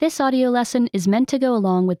This audio lesson is meant to go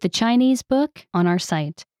along with the Chinese book on our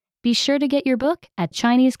site. Be sure to get your book at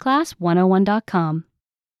ChineseClass101.com.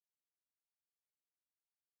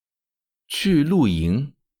 去露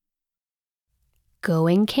营，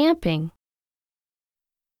 Going camping.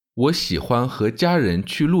 我喜欢和家人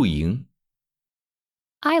去露营。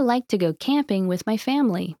 I like to go camping with my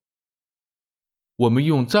family. 我们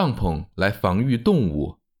用帐篷来防御动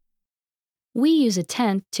物。 We use a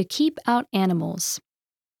tent to keep out animals.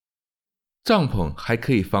 帐篷还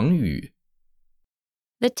可以防雨。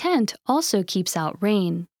 The tent also keeps out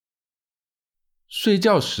rain. 睡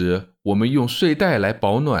觉时，我们用睡袋来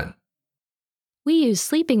保暖。 We use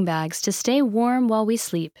sleeping bags to stay warm while we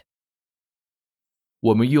sleep.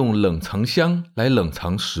 我们用冷藏箱来冷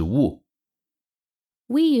藏食物。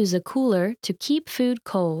 We use a cooler to keep food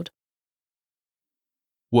cold.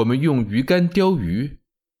 我们用鱼竿钓鱼。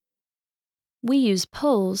 We use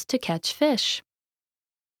poles to catch fish.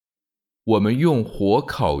 我们用火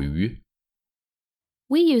烤鱼。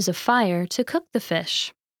 We use a fire to cook the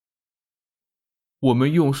fish. 我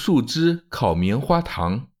们用树枝烤棉花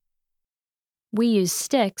糖。 We use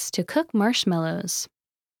sticks to cook marshmallows.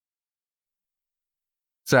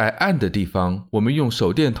 在暗的地方，我们用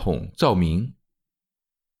手电筒照明。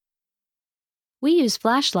 We use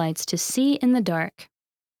flashlights to see in the dark.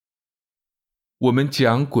 我们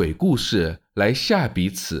讲鬼故事来吓彼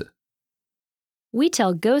此。 We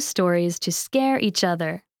tell ghost stories to scare each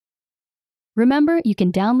other. Remember, you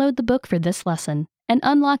can download the book for this lesson and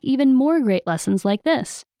unlock even more great lessons like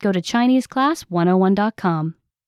this. Go to ChineseClass101.com.